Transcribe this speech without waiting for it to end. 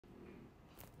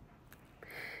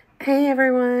Hey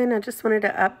everyone, I just wanted to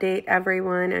update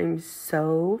everyone. I'm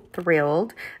so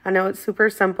thrilled. I know it's super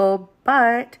simple,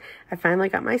 but I finally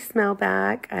got my smell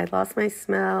back. I had lost my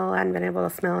smell. I hadn't been able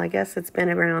to smell, I guess it's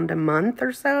been around a month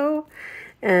or so.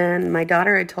 And my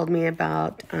daughter had told me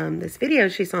about this video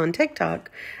she saw on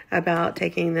TikTok about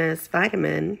taking this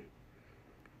vitamin,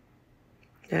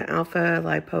 the alpha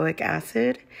lipoic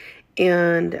acid.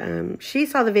 And she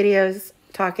saw the videos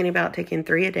talking about taking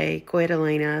 3 a day, quit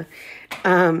Elena,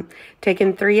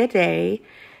 taking 3 a day.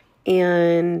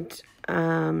 And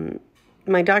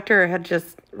my doctor had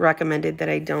just recommended that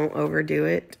I don't overdo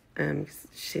it.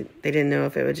 They didn't know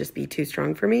if it would just be too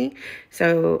strong for me.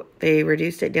 So they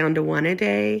reduced it down to 1 a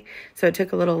day. So it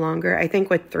took a little longer. I think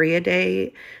with 3 a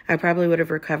day, I probably would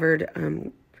have recovered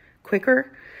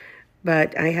quicker.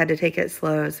 But I had to take it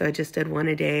slow. So I just did 1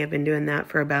 a day. I've been doing that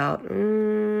for about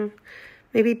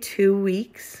maybe 2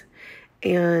 weeks.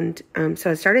 And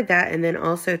so I started that. And then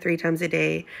also 3 times a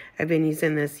day, I've been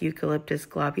using this Eucalyptus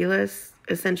Globulus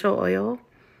essential oil.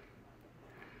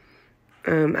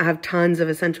 I have tons of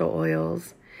essential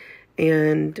oils.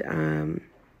 And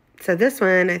so this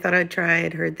one, I thought I'd try.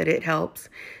 I'd heard that it helps.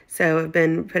 So I've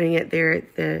been putting it there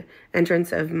at the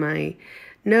entrance of my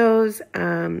nose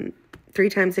 3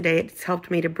 times a day. It's helped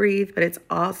me to breathe, but it's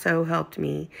also helped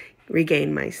me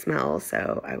regain my smell.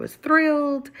 So I was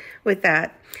thrilled with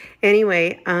that.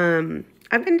 Anyway,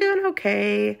 I've been doing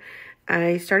okay.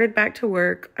 I started back to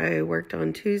work. I worked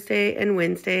on Tuesday and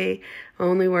Wednesday. I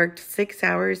only worked 6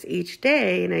 hours each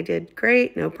day and I did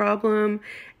great, no problem.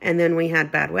 And then we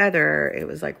had bad weather. It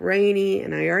was like rainy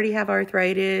and I already have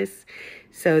arthritis.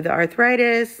 So the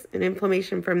arthritis and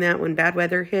inflammation from that, when bad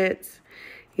weather hits,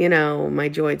 you know, my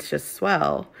joints just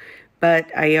swell.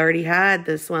 But I already had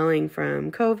the swelling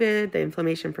from COVID, the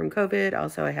inflammation from COVID.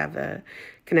 Also, I have a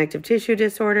connective tissue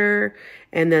disorder.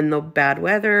 And then the bad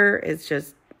weather, it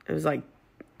was like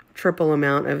triple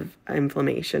amount of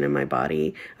inflammation in my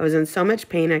body. I was in so much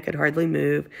pain, I could hardly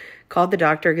move. Called the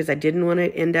doctor because I didn't want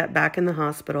to end up back in the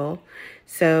hospital.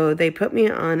 So they put me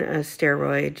on a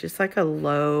steroid, just like a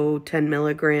low 10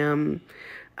 milligram,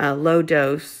 low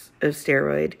dose of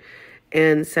steroid.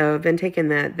 And so I've been taking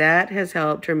that. That has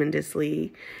helped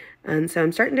tremendously. And so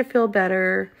I'm starting to feel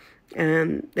better.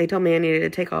 They told me I needed to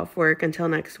take off work until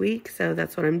next week. So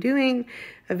that's what I'm doing.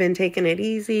 I've been taking it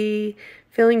easy,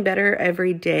 feeling better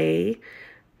every day.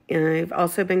 And I've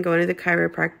also been going to the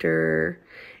chiropractor.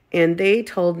 And they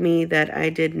told me that I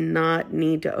did not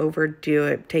need to overdo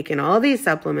it, taking all these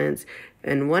supplements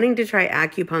and wanting to try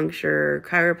acupuncture,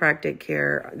 chiropractic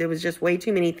care. There was just way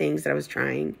too many things that I was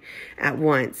trying at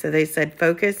once. So they said,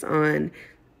 focus on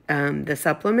the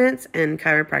supplements and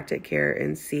chiropractic care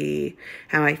and see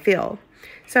how I feel.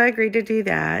 So I agreed to do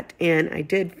that. And I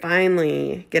did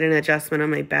finally get an adjustment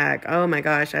on my back. Oh my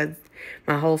gosh,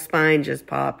 my whole spine just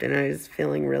popped and I was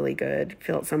feeling really good.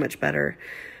 Felt so much better.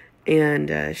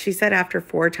 And she said after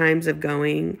 4 times of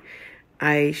going,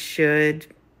 I should,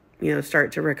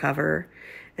 start to recover.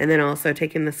 And then also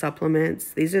taking the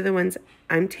supplements. These are the ones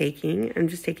I'm taking. I'm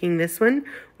just taking this one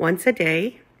once a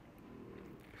day.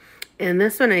 And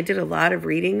this one, I did a lot of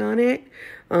reading on it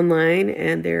online.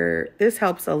 And this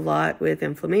helps a lot with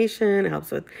inflammation. It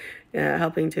helps with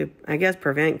helping to, I guess,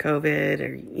 prevent COVID.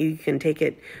 Or you can take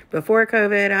it before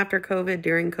COVID, after COVID,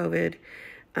 during COVID.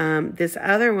 This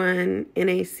other one,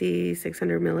 NAC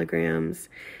 600 milligrams,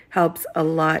 helps a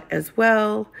lot as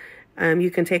well.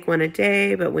 You can take 1 a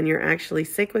day, but when you're actually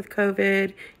sick with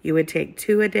COVID, you would take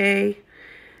 2 a day.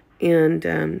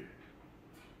 And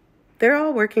they're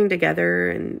all working together,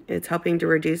 and it's helping to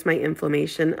reduce my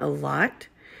inflammation a lot.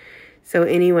 So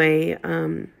anyway,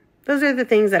 those are the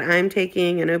things that I'm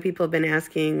taking. I know people have been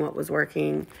asking what was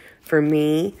working for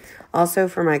me. Also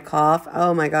for my cough.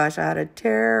 Oh my gosh, I had a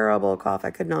terrible cough. I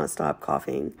could not stop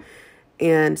coughing.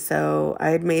 And so I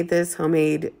had made this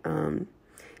homemade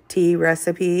tea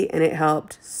recipe, and it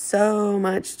helped so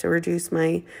much to reduce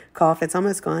my cough. It's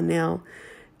almost gone now.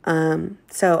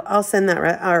 So I'll send that,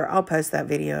 or I'll post that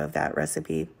video of that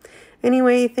recipe.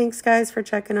 Anyway, thanks guys for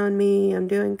checking on me. I'm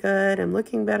doing good. I'm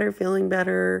looking better, feeling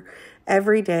better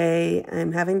every day.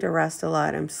 I'm having to rest a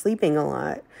lot. I'm sleeping a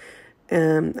lot.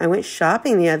 I went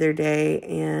shopping the other day,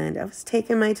 and I was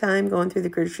taking my time going through the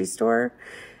grocery store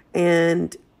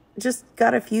and just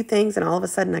got a few things, and all of a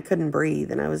sudden I couldn't breathe,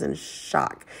 and I was in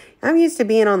shock. I'm used to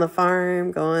being on the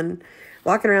farm,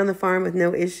 walking around the farm with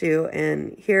no issue,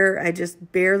 and here I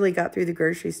just barely got through the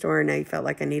grocery store, and I felt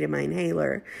like I needed my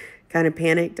inhaler. Kind of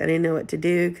panicked. I didn't know what to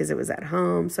do because it was at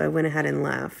home, so I went ahead and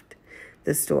left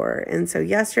the store. And so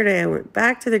yesterday I went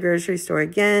back to the grocery store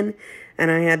again,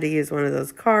 and I had to use one of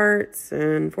those carts.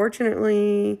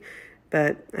 Unfortunately,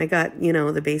 But I got, you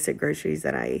know, the basic groceries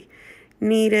that I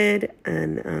needed,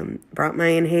 and brought my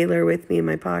inhaler with me in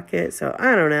my pocket. So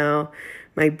I don't know.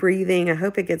 My breathing, I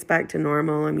hope it gets back to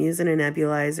normal. I'm using a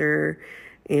nebulizer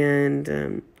and,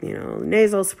 you know,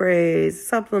 nasal sprays,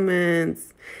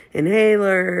 supplements,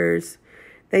 inhalers.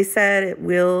 They said it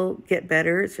will get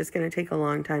better. It's just going to take a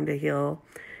long time to heal.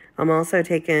 I'm also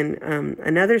taking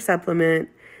another supplement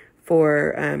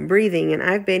for breathing, and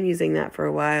I've been using that for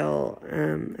a while.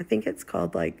 I think it's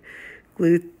called like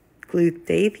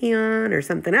glutathione or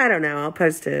something. I don't know. I'll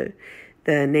post the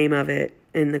name of it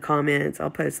in the comments. I'll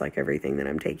post like everything that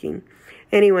I'm taking.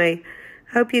 Anyway,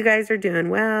 hope you guys are doing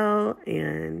well,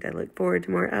 and I look forward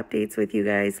to more updates with you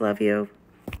guys. Love you.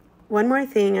 One more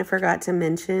thing I forgot to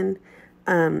mention.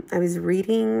 I was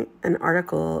reading an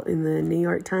article in the New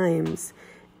York Times,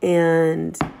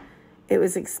 and it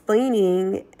was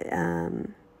explaining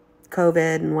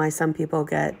COVID and why some people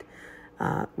get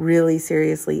really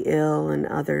seriously ill and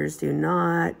others do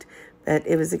not. But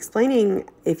it was explaining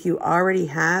if you already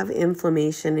have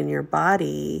inflammation in your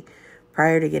body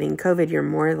prior to getting COVID, you're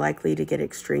more likely to get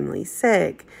extremely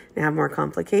sick and have more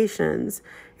complications.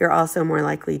 You're also more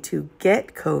likely to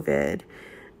get COVID.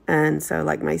 And so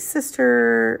like my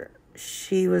sister,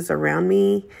 she was around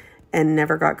me and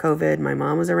never got COVID. My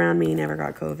mom was around me, never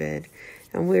got COVID.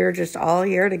 And we were just all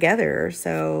here together.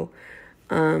 So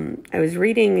I was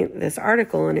reading this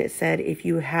article, and it said if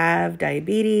you have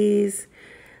diabetes,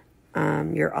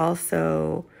 you're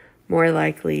also more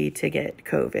likely to get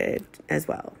COVID as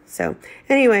well. So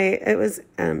anyway, it was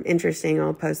interesting.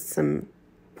 I'll post some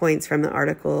points from the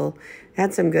article. It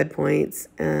had some good points.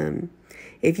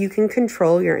 If you can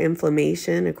control your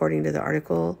inflammation, according to the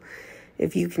article,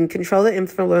 if you can control the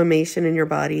inflammation in your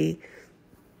body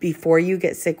before you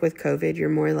get sick with COVID, you're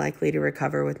more likely to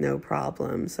recover with no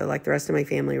problem. So like the rest of my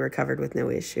family recovered with no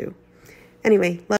issue. Anyway, love